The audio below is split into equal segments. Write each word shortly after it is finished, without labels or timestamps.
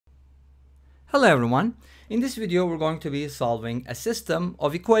Hello everyone. In this video we're going to be solving a system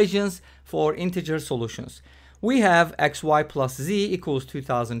of equations for integer solutions. We have xy plus z equals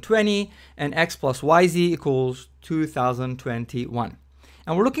 2020 and x plus yz equals 2021.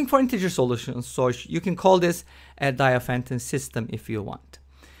 And we're looking for integer solutions, so you can call this a Diophantine system if you want.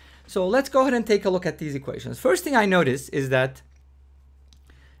 So let's go ahead and take a look at these equations. First thing I notice is that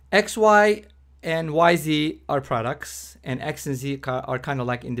xy and yz are products and x and z are kind of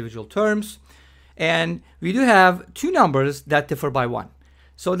like individual terms. And we do have two numbers that differ by 1.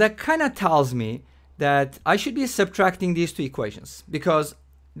 So that kind of tells me that I should be subtracting these two equations because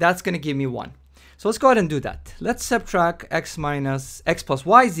that's going to give me 1. So let's go ahead and do that. Let's subtract x plus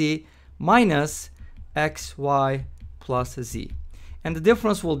yz minus xy plus z. And the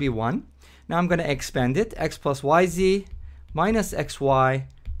difference will be 1. Now I'm going to expand it. X plus yz minus xy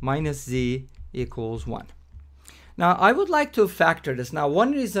minus z equals 1. Now I would like to factor this. Now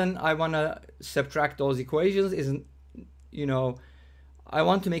one reason I want to subtract those equations is, I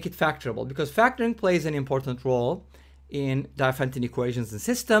want to make it factorable because factoring plays an important role in Diophantine equations and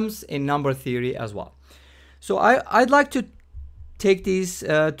systems in number theory as well. So I'd like to take these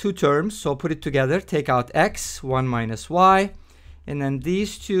two terms, so put it together, take out x, 1 minus y, and then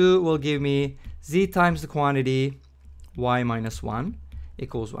these two will give me z times the quantity y minus 1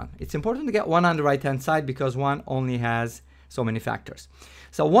 equals 1. It's important to get 1 on the right hand side because 1 only has so many factors.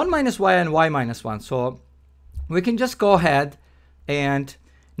 So 1 minus y and y minus 1. So we can just go ahead and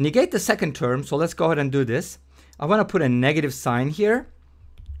negate the second term. So let's go ahead and do this. I want to put a negative sign here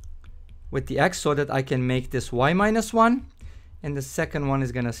with the x so that I can make this y minus 1. And the second one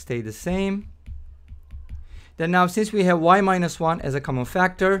is going to stay the same. Then now since we have y minus 1 as a common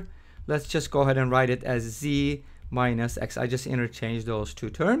factor, let's just go ahead and write it as z minus x. I just interchange those two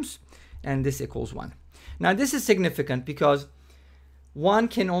terms and this equals 1. Now this is significant because 1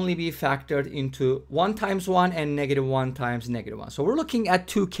 can only be factored into 1 times 1 and negative 1 times negative 1. So we're looking at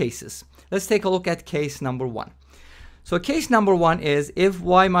two cases. Let's take a look at case number 1. So case number 1 is if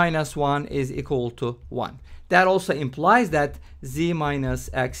y minus 1 is equal to 1. That also implies that z minus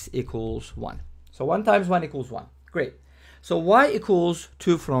x equals 1. So 1 times 1 equals 1. Great. So y equals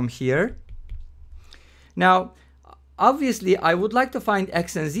 2 from here. Now obviously, I would like to find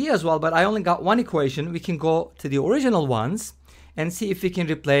x and z as well, but I only got one equation. We can go to the original ones and see if we can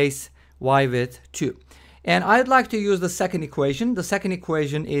replace y with 2. And I'd like to use the second equation. The second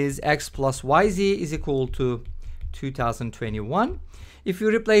equation is x plus yz is equal to 2021. If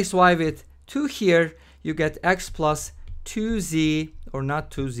you replace y with 2 here, you get x plus 2z, or not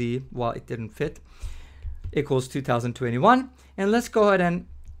 2z, well, it didn't fit, equals 2021. And let's go ahead and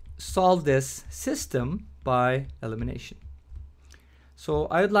solve this system by elimination. So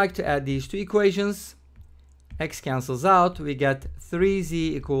I would like to add these two equations. X cancels out. We get 3z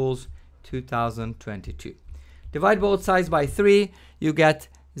equals 2022. Divide both sides by 3. You get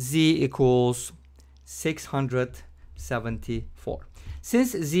z equals 674.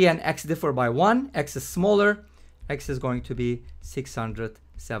 Since z and x differ by 1, x is smaller, x is going to be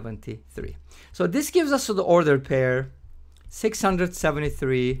 673. So this gives us the ordered pair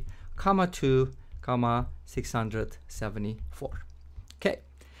 673, 2, 674. Okay,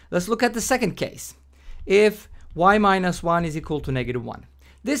 let's look at the second case. If y minus 1 is equal to negative 1.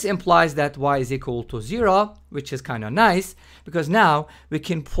 This implies that y is equal to 0, which is kind of nice because now we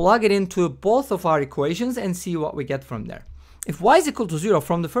can plug it into both of our equations and see what we get from there. If y is equal to 0,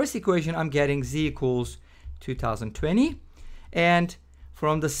 from the first equation I'm getting z equals 2020. And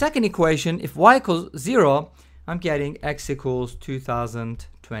from the second equation, if y equals 0, I'm getting x equals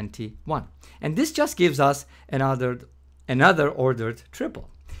 2021. And this just gives us another ordered triple.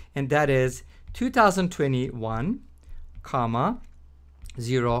 And that is 2021,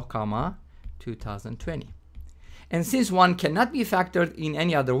 0, 2020. And since 1 cannot be factored in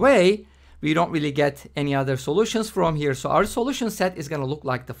any other way, we don't really get any other solutions from here. So our solution set is going to look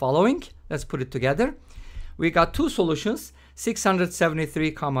like the following. Let's put it together. We got two solutions.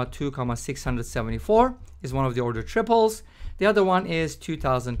 673, 2, 674 is one of the ordered triples. The other one is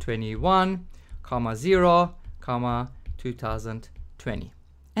 2021, 0, 2020.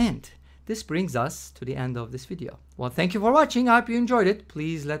 And this brings us to the end of this video. Well, thank you for watching. I hope you enjoyed it.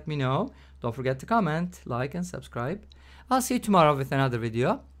 Please let me know. Don't forget to comment, like, and subscribe. I'll see you tomorrow with another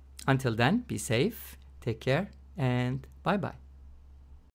video. Until then, be safe, take care, and bye-bye.